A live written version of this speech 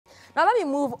Now let me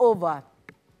move over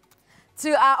to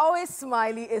our always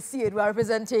smiley Asieduwaa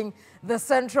representing the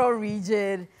Central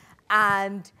Region.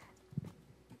 And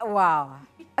wow,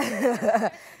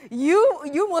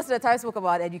 you most of the time spoke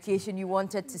about education. You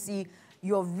wanted to see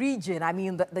your region, I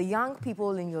mean the young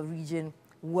people in your region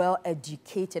well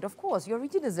educated. Of course, your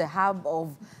region is a hub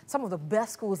of some of the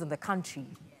best schools in the country.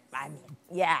 I mean,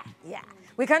 yeah.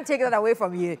 We can't take that away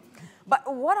from you. But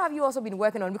what have you also been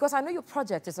working on? Because I know your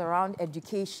project is around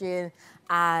education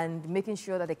and making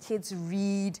sure that the kids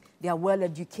read, they are well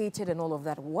educated and all of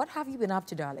that. What have you been up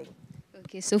to, darling?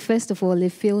 Okay, so first of all,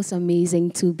 it feels amazing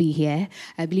to be here.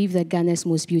 I believe that Ghana's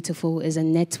Most Beautiful is a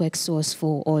network source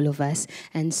for all of us.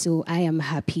 And so I am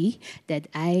happy that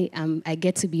I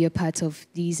get to be a part of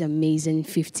these amazing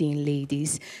 15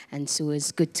 ladies. And so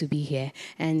it's good to be here.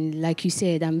 And like you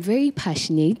said, I'm very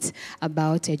passionate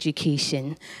about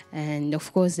education. And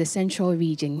of course, the Central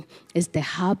Region is the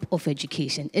hub of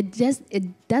education. It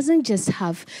doesn't just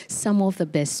have some of the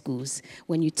best schools.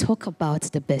 When you talk about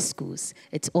the best schools,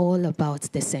 it's all about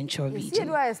the Central Region.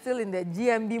 Asieduwaa is still in the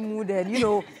GMB mood and, you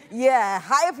know, yeah,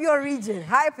 hype your region,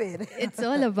 hype it. It's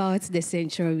all about the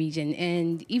Central Region.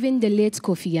 And even the late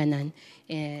Kofi Annan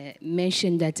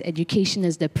mentioned that education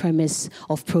is the premise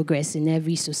of progress in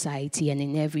every society and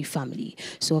in every family.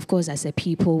 So, of course, as a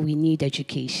people, we need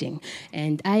education.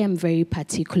 And I am very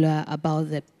particular about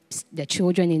the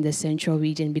children in the Central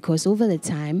Region because over the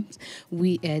time,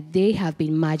 they have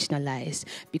been marginalized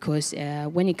because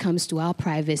when it comes to our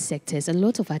private sectors, a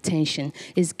lot of attention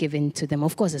is given to them.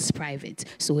 Of course, it's private,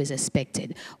 so it's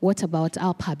expected. What about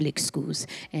our public schools?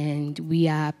 And we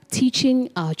are teaching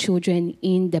our children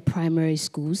in the primary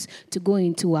schools to go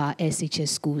into our SHS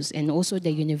schools and also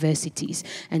the universities.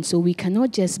 And so we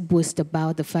cannot just boast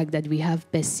about the fact that we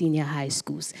have best senior high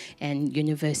schools and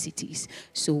universities.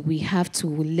 So we have to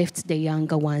lift the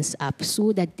younger ones up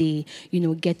so that they,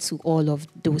 get to all of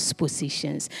those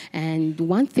positions. And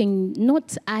one thing,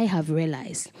 not I have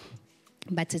realized,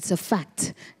 but it's a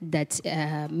fact that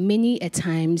many a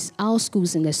times our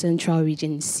schools in the Central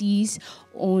Region sees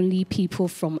only people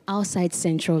from outside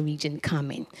Central Region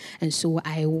coming. And so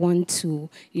I want to,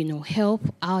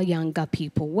 help our younger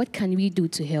people. What can we do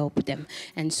to help them?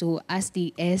 And so as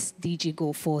the SDG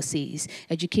Goal 4 says,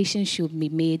 education should be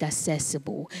made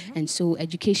accessible. And so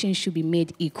education should be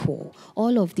made equal.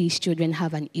 All of these children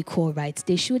have an equal right.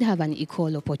 They should have an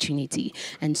equal opportunity.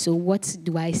 And so what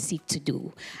do I seek to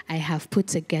do? I have put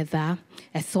together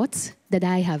a thought that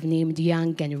I have named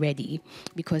Young and Ready,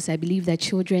 because I believe that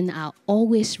children are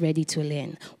always ready to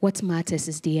learn. What matters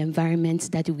is the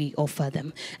environment that we offer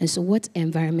them. And so what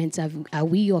environment are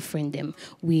we offering them?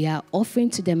 We are offering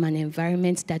to them an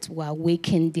environment that will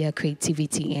awaken their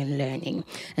creativity and learning.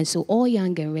 And so all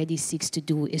Young and Ready seeks to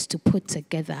do is to put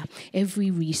together every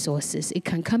resources. It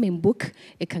can come in book,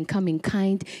 it can come in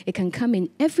kind, it can come in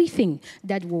everything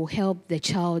that will help the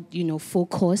child,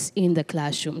 focus in the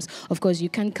classrooms. Of course, you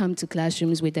can't come to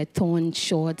classrooms with the torn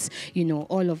shorts,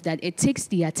 all of that. It takes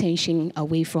the attention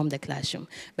away from the classroom.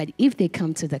 But if they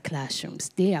come to the classrooms,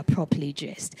 they are properly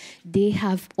dressed. They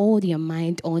have all their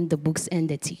mind on the books and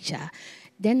the teacher.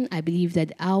 Then I believe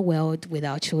that our world with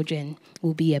our children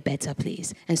will be a better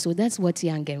place. And so that's what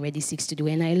Young and Ready seeks to do.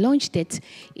 And I launched it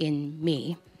in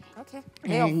May. Okay.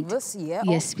 May of this year?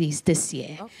 Yes, please, this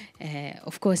year. Okay.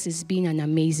 Of course, it's been an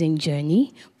amazing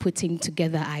journey, putting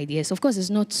together ideas. Of course,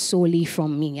 it's not solely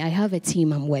from me. I have a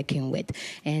team I'm working with,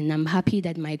 and I'm happy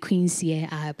that my queens here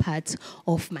are a part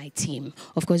of my team.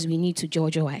 Of course, we need to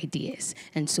judge our ideas.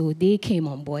 And so they came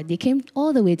on board. They came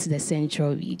all the way to the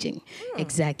Central Region,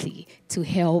 exactly, to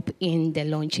help in the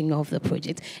launching of the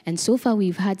project. And so far,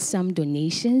 we've had some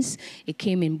donations. It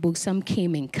came in books, some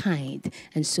came in kind.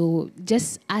 And so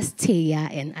just as Taya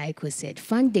and Aiko said,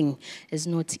 funding is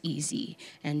not easy.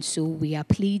 And so we are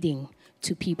pleading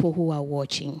to people who are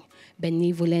watching,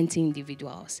 benevolent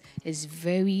individuals. It's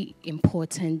very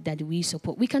important that we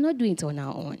support. We cannot do it on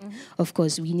our own. Of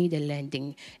course, we need a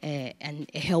lending and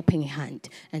a helping hand.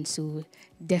 And so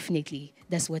definitely,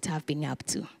 that's what I've been up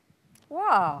to.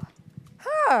 Wow.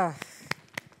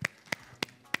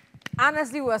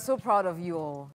 Honestly, we're so proud of you all.